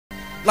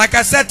Like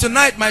I said,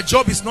 tonight my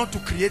job is not to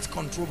create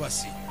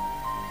controversy.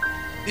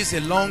 This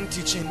is a long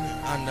teaching,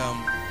 and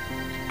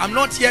I'm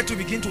not here to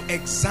begin to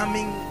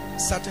examine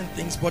certain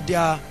things, but there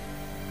are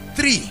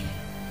 3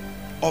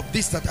 of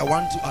this that I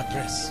want to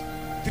address.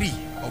 3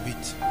 of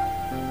it.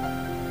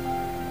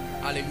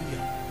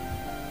 Hallelujah.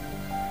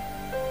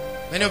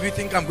 Many of you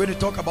think I'm going to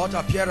talk about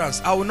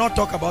appearance. I will not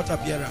talk about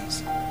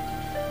appearance.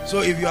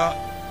 So if you are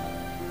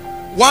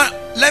one,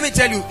 let me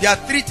tell you, there are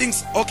 3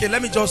 things. Okay,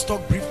 let me just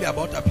talk briefly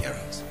about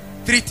appearance.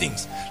 3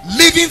 things.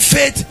 Living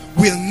faith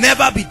will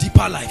never be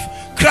deeper life.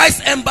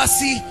 Christ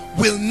Embassy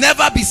will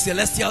never be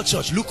Celestial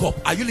Church. Look up.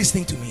 Are you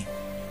listening to me?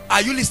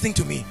 Are you listening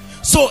to me?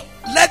 So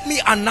let me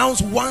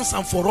announce once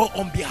and for all,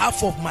 on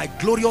behalf of my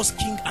glorious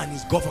King and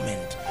his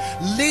government,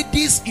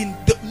 ladies in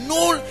the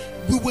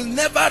we will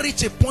never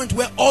reach a point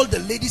where all the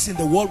ladies in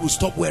the world will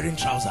stop wearing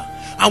trousers,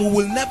 and we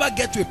will never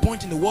get to a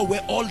point in the world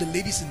where all the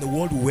ladies in the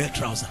world will wear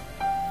trousers.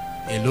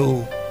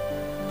 Hello,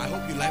 I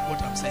hope you like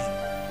what I'm saying.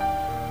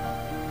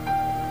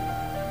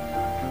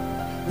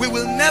 We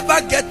will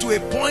never get to a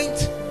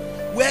point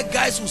where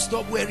guys will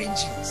stop wearing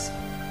jeans,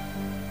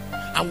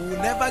 and we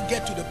will never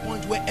get to the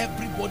point where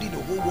everybody in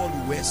the whole world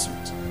will wear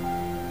suit.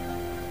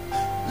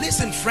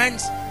 Listen,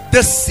 friends,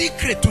 the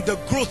secret to the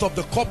growth of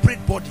the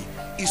corporate body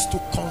is to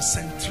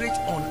concentrate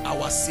on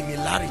our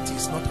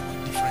similarities, not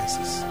our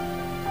differences.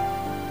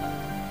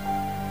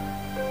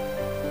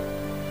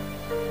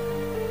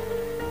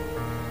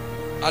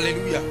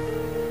 Hallelujah.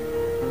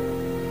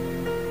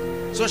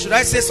 So should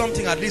I say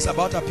something at least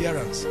about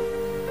appearance?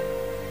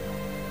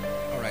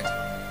 All right.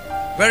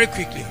 Very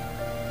quickly,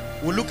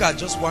 we'll look at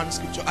just one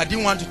scripture. I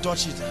didn't want to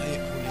touch it. Hey,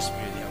 Holy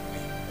Spirit, help me.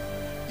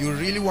 You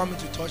really want me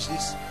to touch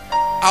this?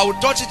 I will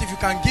touch it if you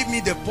can give me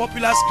the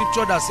popular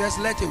scripture that says,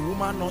 let a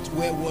woman not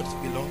wear what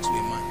belongs to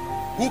a man.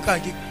 Who can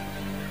give?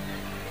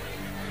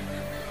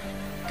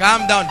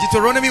 Calm down.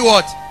 Deuteronomy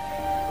what?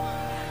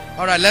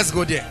 All right, let's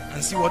go there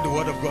and see what the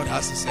word of God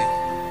has to say.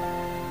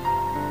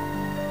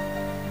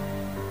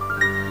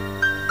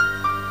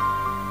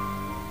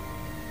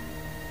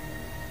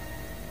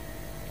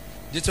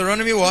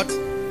 Deuteronomy what?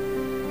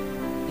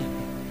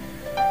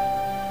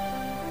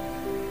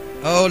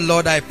 Oh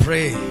Lord, I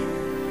pray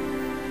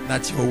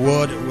that your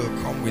word will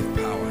come with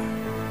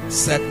power.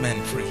 Set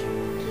men free.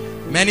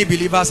 Many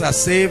believers are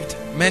saved,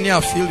 many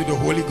are filled with the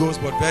Holy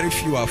Ghost, but very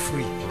few are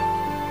free.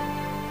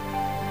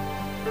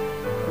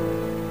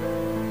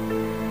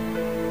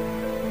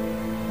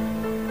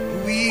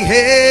 We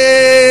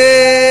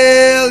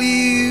hail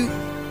you,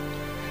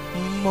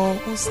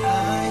 Most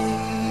High.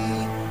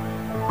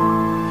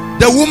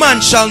 The woman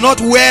shall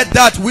not wear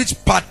that which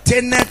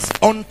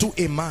pertaineth unto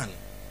a man.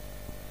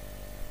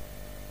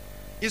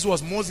 This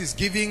was Moses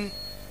giving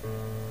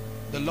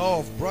the law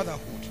of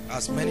brotherhood,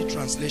 as many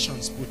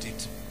translations put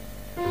it.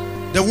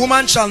 The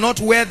woman shall not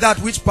wear that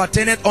which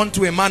pertaineth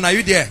unto a man. Are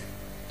you there?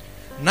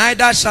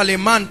 Neither shall a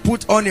man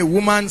put on a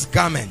woman's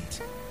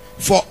garment,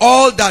 for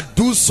all that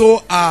do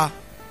so are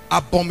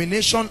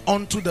abomination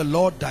unto the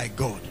Lord thy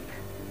God.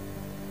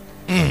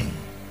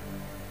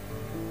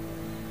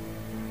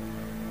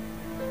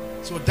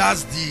 So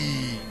that's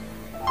the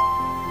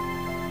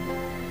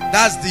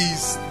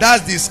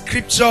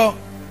scripture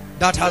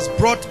that has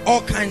brought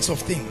all kinds of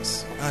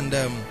things. And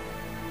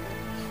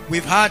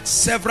we've had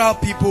several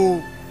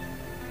people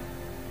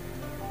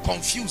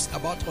confused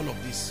about all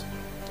of this.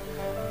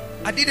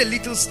 I did a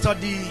little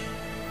study,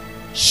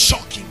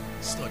 shocking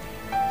study.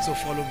 So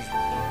follow me.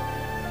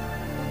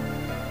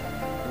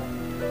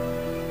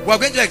 We're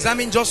going to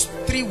examine just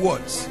 3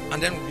 words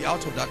and then we'll be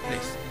out of that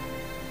place.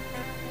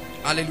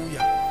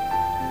 Hallelujah.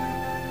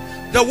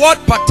 The word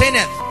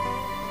pertaineth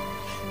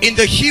in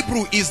the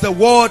Hebrew is the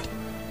word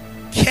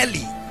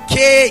Kelly.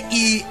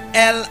 K-E-L-I-Y.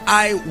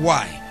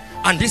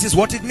 And this is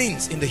what it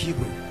means in the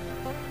Hebrew.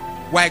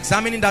 We're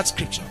examining that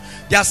scripture.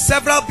 There are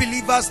several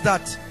believers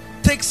that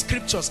take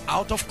scriptures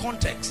out of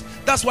context.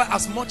 That's why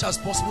as much as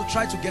possible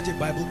try to get a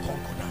Bible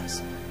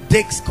concordance,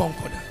 Dake's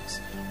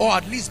concordance, or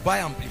at least buy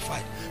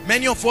amplified.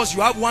 Many of us,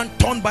 you have one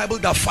torn Bible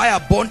that fire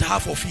burned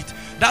half of it.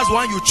 That's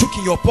one you chuck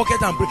in your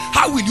pocket and break.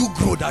 How will you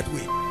grow that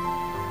way?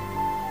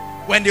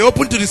 When they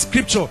open to the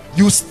scripture,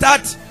 you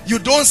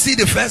don't see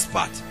the first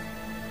part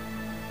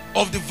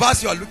of the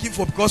verse you are looking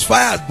for because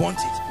fire has burnt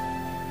it,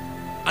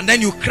 and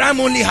then you cram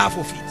only half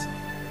of it,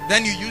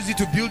 then you use it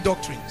to build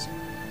doctrines.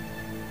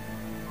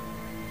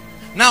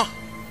 Now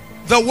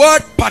the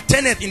word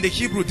pertaineth in the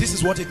Hebrew, this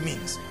is what it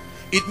means.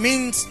 It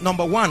means,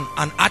 number 1,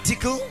 an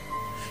article.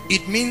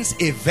 It means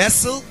a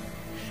vessel.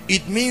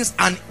 It means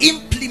an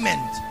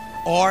implement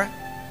or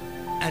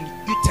an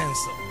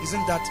utensil.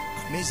 Isn't that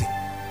amazing?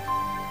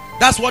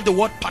 That's what the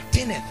word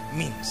pertaineth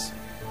means.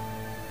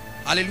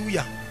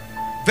 Hallelujah.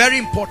 Very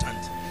important.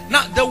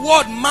 Now the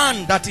word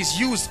man that is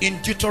used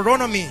in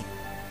Deuteronomy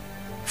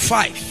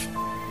 5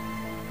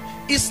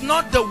 is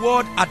not the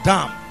word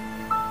Adam.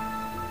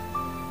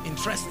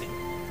 Interesting.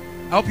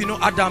 I hope you know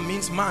Adam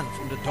means man,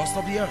 from the dust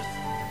of the earth.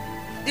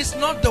 It's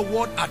not the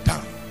word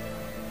Adam.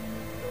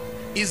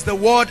 It's the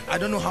word, I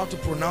don't know how to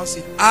pronounce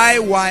it,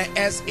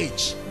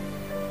 I-Y-S-H.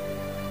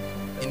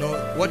 You know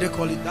what they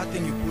call it, that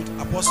thing you put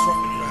apostrophe,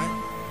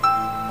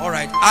 right? All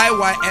right,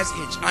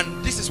 IYSH,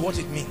 and this is what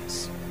it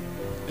means.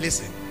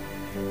 Listen,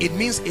 it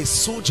means a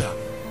soldier,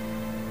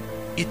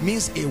 it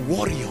means a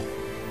warrior,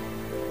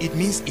 it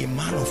means a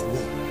man of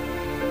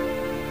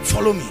war.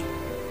 Follow me.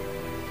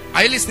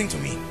 Are you listening to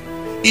me?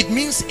 It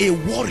means a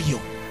warrior,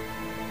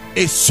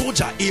 a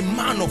soldier, a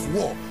man of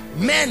war,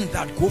 men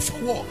that go for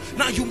war.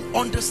 Now you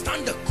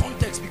understand the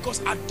context,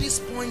 because at this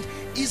point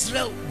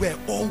Israel were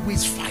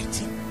always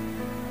fighting.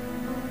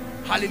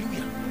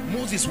 Hallelujah.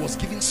 Moses was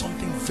given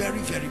something very,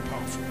 very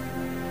powerful.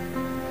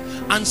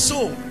 And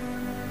so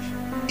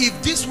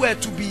if this were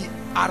to be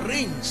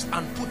arranged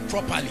and put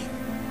properly,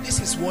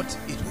 this is what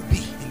it will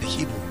be in the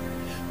Hebrew.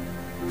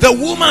 The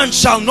woman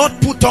shall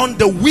not put on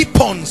the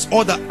weapons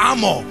or the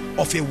armor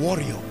of a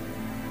warrior,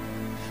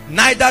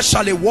 neither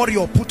shall a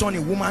warrior put on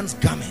a woman's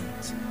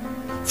garment,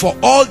 for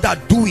all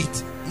that do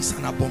it is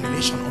an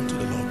abomination unto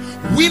the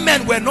Lord.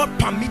 Women were not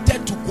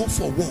permitted to go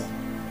for war.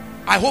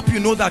 I hope you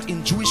know that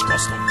in Jewish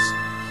customs,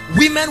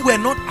 women were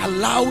not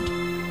allowed.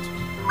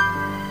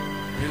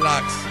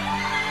 Relax.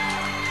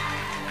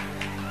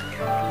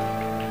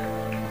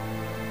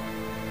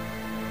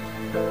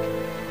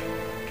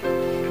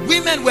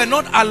 Women were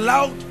not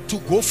allowed to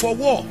go for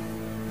war.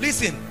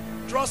 Listen,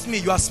 trust me,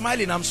 you are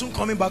smiling. I'm soon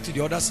coming back to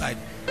the other side.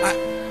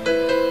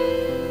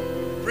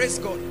 Praise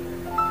God.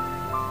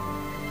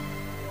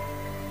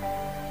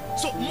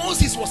 So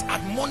Moses was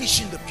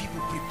admonishing the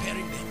people,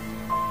 preparing them.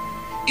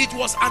 It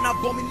was an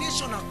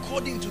abomination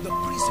according to the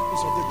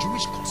principles of the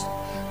Jewish custom.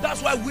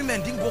 That's why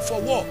women didn't go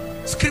for war.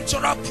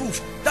 Scriptural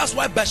proof. That's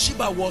why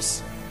Bathsheba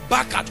was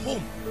back at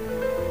home.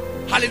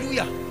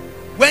 Hallelujah.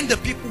 When the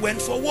people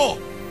went for war.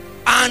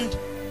 And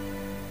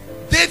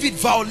David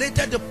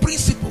violated the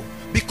principle,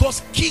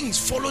 because kings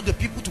followed the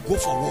people to go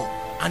for war,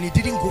 and he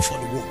didn't go for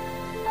the war.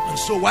 And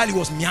so while he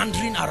was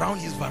meandering around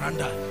his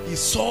veranda, he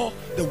saw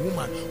the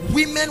woman.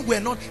 Women were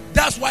not.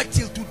 That's why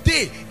till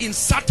today in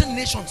certain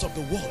nations of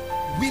the world,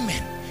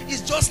 women,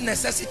 it's just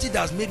necessity that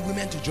has made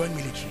women to join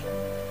military.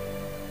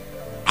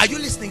 Are you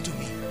listening to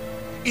me?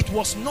 It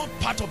was not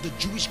part of the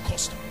Jewish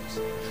customs.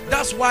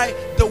 That's why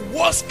the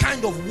worst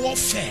kind of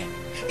warfare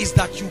is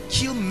that you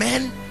kill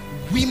men,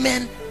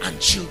 women and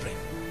children.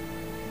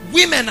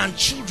 Women and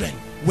children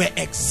were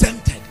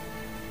exempted.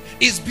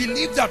 It's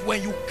believed that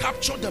when you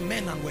capture the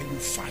men and when you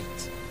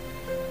fight.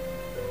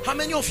 How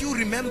many of you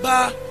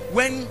remember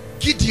when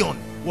Gideon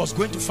was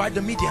going to fight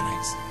the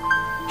Midianites?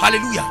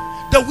 Hallelujah.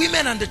 The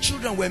women and the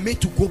children were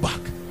made to go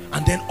back,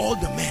 and then all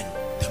the men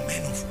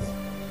of war,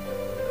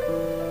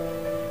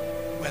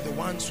 were the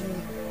ones who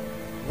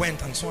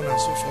went, and so on and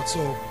so forth.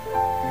 So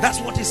that's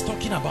what he's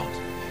talking about.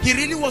 He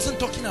really wasn't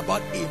talking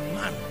about a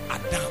man,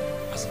 Adam,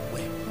 as it were.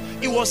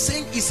 He was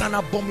saying it's an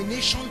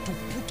abomination to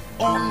put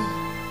on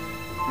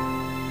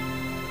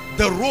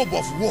the robe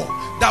of war,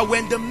 that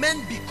when the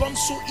men become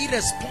so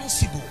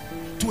irresponsible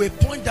to a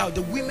point that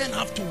the women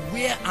have to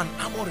wear an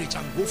armorage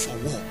and go for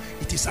war,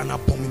 it is an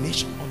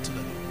abomination unto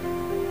the Lord.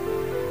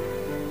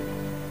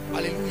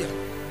 Hallelujah.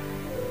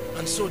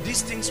 And so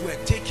these things were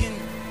taken,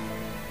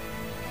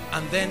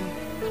 and then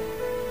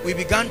we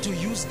began to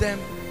use them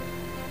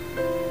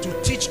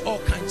to teach all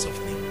kinds of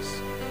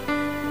things.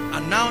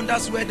 And now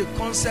that's where the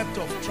concept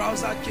of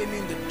trouser came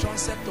in, the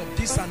concept of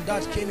this and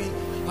that came in.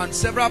 And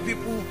several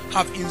people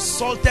have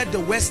insulted the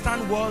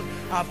Western world.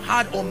 I've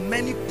heard on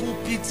many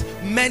pulpits,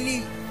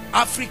 many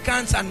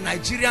Africans and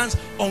Nigerians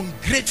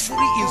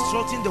ungratefully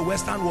insulting the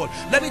Western world.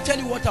 Let me tell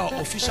you what our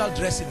official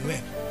dressing were.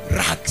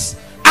 Rags,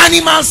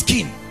 animal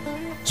skin.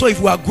 So if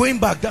we are going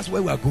back, that's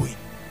where we are going.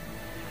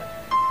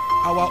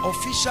 Our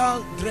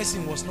official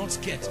dressing was not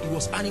skirt, it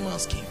was animal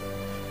skin.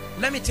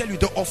 Let me tell you,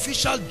 the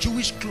official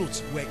Jewish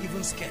clothes were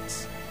even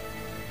skirts.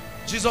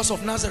 Jesus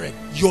of Nazareth,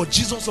 your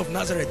Jesus of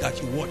Nazareth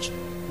that you watch,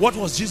 what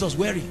was Jesus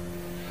wearing?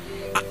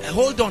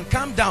 Hold on,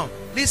 calm down.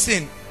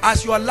 Listen,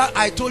 as you are,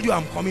 I told you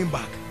I'm coming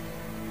back.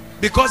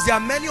 Because there are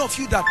many of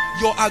you that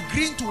you're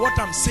agreeing to what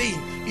I'm saying.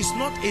 It's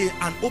not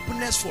an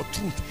openness for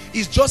truth.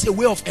 It's just a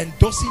way of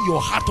endorsing your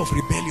heart of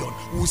rebellion.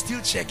 We'll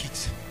still check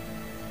it.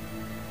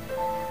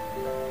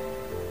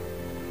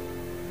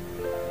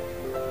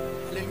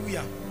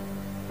 Hallelujah.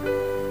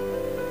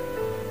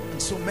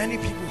 And so many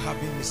people have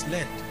been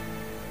misled.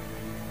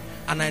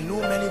 And I know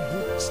many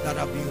books that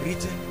have been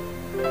written,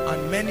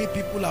 and many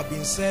people have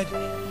been said,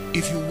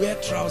 if you wear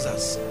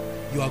trousers,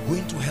 you are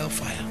going to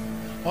hellfire.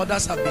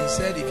 Others have been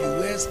said, if you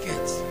wear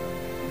skirts,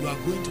 you are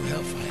going to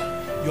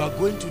hellfire. You are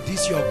going to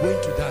this, you are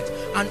going to that.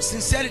 And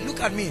sincerely, look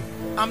at me.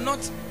 I'm not,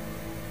 if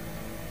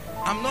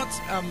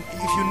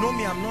you know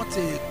me, I'm not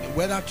a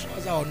whether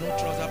trouser or no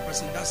trouser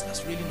person.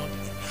 That's really not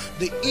it.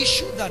 The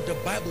issue that the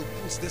Bible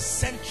puts, the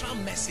central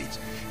message,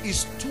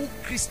 is true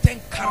Christian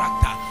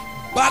character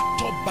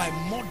backed up by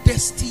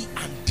modesty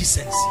and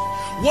decency.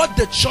 What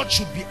the church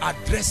should be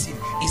addressing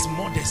is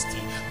modesty.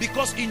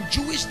 Because in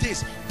Jewish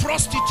days,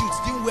 prostitutes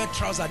didn't wear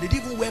trousers, they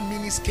didn't even wear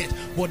mini skirt,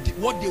 but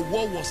what they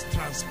wore was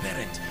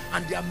transparent.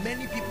 And there are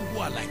many people who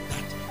are like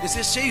that. They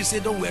say, Shay, you say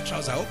don't wear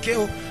trousers. Okay,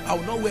 I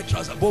will not wear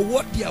trousers. But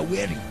what they are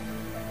wearing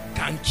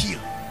can kill.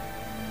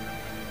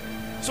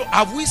 So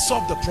have we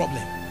solved the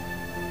problem?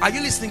 Are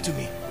you listening to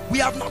me? We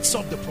have not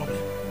solved the problem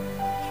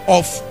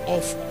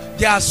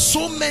there are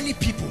so many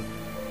people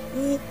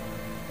who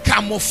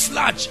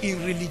camouflage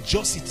in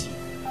religiosity,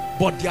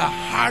 but their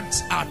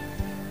hearts are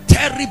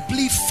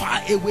terribly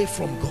far away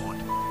from God.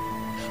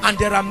 And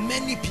there are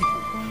many people.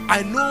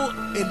 I know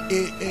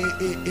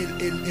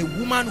a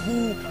woman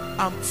who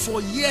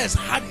for years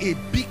had a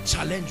big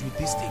challenge with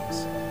these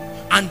things,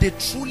 and they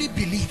truly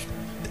believe.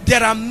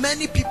 There are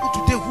many people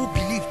today who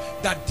believe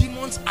that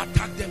demons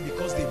attack them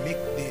because they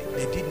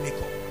did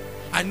makeup.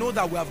 I know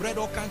that we have read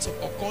all kinds of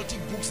occultic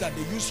books that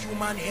they use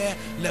human hair,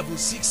 level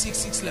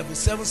 666, level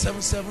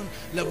 777,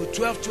 level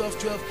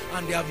 12,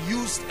 and they have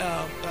used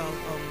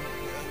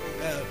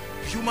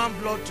human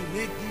blood to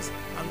make this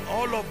and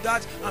all of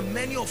that. And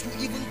many of you,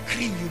 even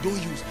cream you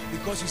don't use,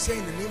 because you say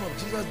in the name of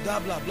Jesus, blah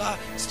blah blah,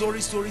 story,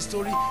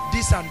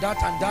 this and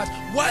that.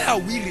 Why are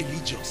we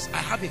religious? I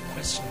have a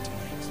question tonight.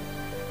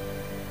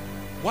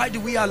 Why do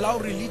we allow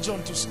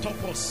religion to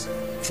stop us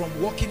from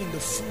walking in the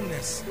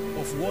fullness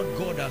of what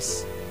God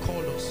has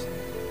called us?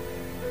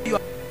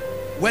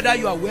 Whether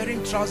you are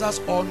wearing trousers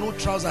or no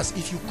trousers,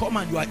 if you come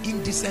and you are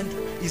indecent,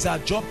 it's our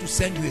job to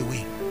send you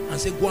away and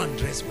say, go and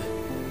dress well.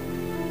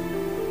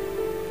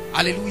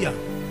 Hallelujah.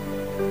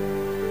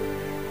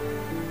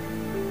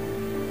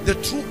 The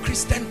true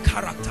Christian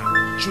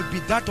character should be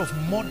that of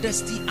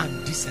modesty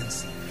and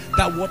decency.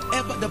 That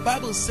whatever the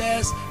Bible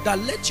says, that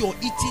let your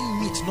eating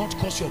meat not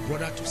cause your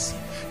brother to sin.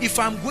 If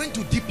I'm going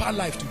to deeper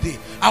life today,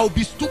 I will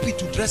be stupid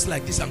to dress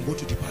like this and go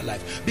to deeper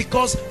life.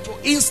 Because, for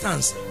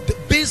instance,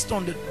 based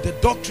on the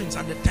doctrines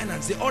and the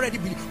tenets, they already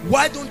believe.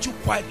 Why don't you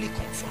quietly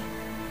confirm?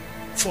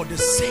 For the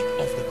sake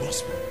of the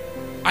gospel.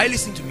 Are you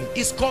listening to me?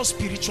 It's called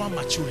spiritual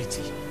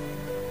maturity.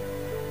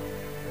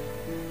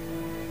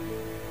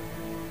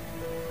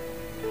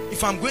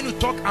 If I'm going to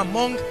talk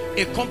among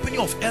a company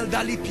of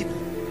elderly people,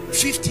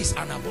 50s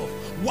and above,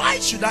 why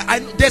should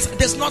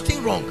there's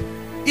nothing wrong.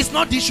 It's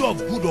not the issue of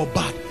good or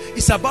bad.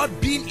 It's about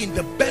being in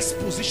the best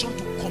position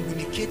to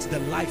communicate the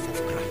life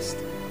of Christ.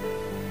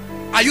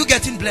 Are you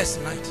getting blessed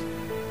tonight?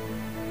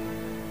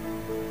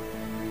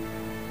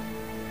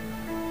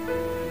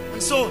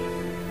 And so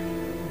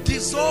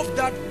dissolve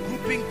that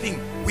grouping thing.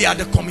 We are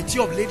the committee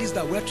of ladies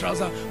that wear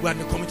trousers. We are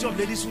the committee of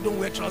ladies who don't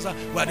wear trousers.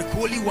 We are the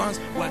holy ones.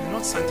 We are the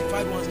not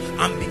sanctified ones.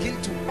 And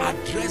begin to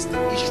address the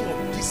issue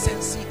of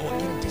decency or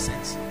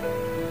indecency.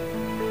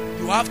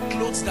 You have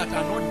clothes that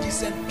are not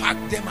decent, pack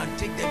them and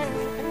take them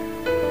away.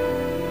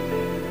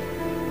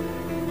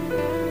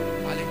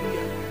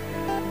 Hallelujah.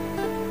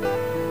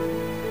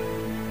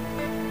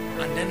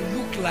 And then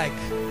look like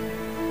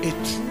a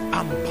true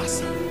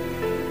ambassador,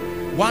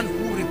 one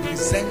who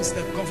represents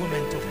the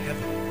government of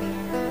heaven.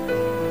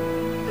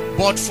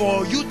 But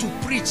for you to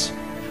preach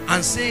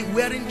and say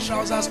wearing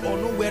trousers or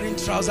not wearing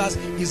trousers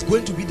is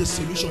going to be the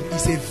solution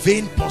is a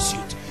vain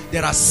pursuit.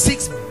 There are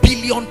 6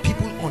 billion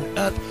people on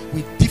earth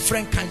with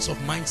different kinds of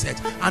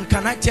mindsets. And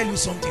can I tell you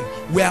something?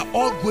 We are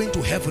all going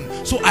to heaven.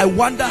 So I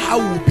wonder how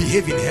we will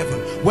behave in heaven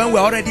when we're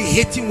already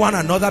hating one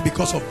another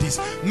because of this.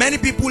 Many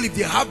people, if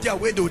they have their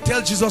way, they will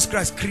tell Jesus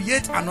Christ,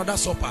 create another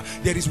supper.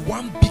 There is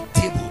one big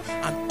table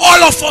and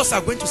all of us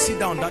are going to sit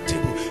down on that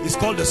table. It's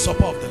called the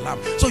supper of the Lamb.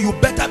 So you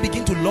better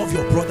begin to love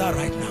your brother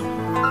right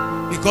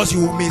now, because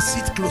you may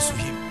sit close to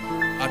him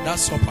at that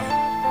supper.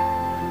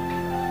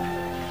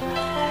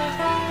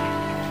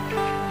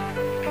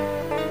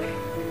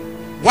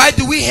 Why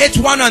do we hate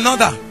one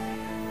another?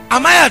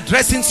 Am I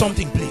addressing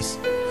something, please?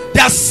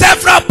 There are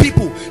several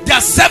people, there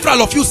are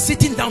several of you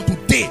sitting down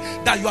today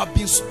that you have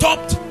been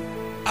stopped.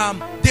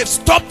 They've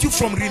stopped you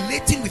from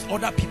relating with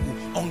other people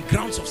on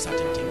grounds of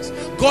certain things.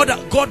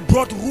 God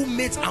brought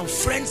roommates and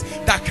friends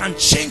that can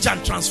change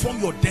and transform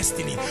your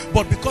destiny,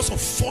 but because of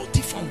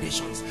faulty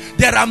foundations.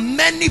 There are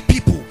many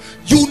people,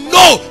 you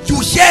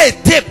hear a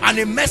tape and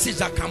a message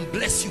that can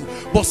bless you,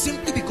 but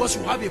simply because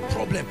you have a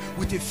problem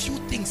with a few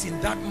things in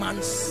that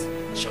man's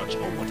church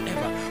or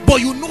whatever,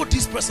 but you know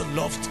this person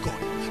loves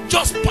God,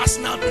 just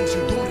personal things,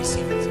 you don't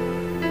receive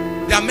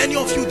it. There are many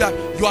of you that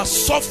you are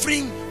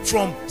suffering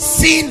from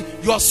sin,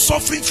 you are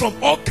suffering from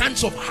all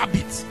kinds of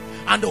habits,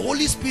 and the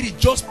Holy Spirit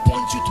just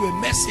points you to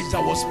a message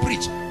that was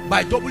preached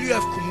by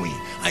W.F. Kumuyi.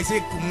 I say,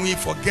 Kumuyi,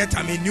 forget,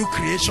 I'm a new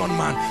creation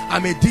man,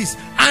 I'm a this,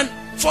 and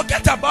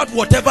forget about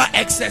whatever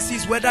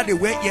excesses, whether they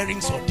wear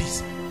earrings or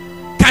this.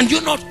 Can you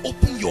not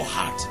open your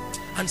heart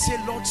and say,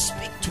 Lord,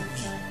 speak to me?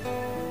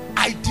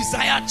 I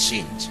desire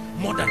change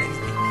more than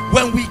anything.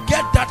 When we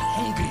get that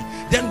hungry,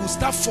 then we'll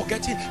start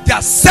forgetting. There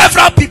are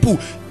several people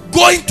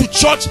going to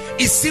church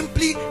is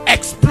simply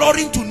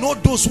exploring to know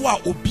those who are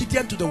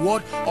obedient to the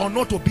word or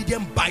not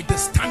obedient by the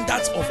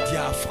standards of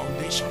their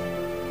foundation.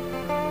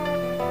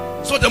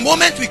 So the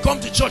moment we come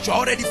to church, you're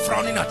already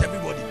frowning at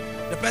everybody.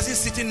 The person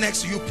sitting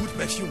next to you put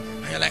perfume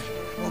and you're like,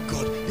 oh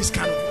God, this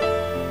kind of...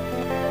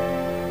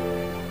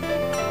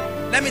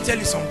 Let me tell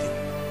you something.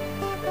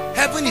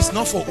 Heaven is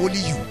not for only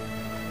you.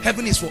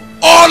 Heaven is for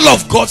all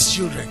of God's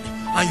children,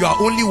 and you are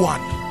only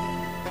one.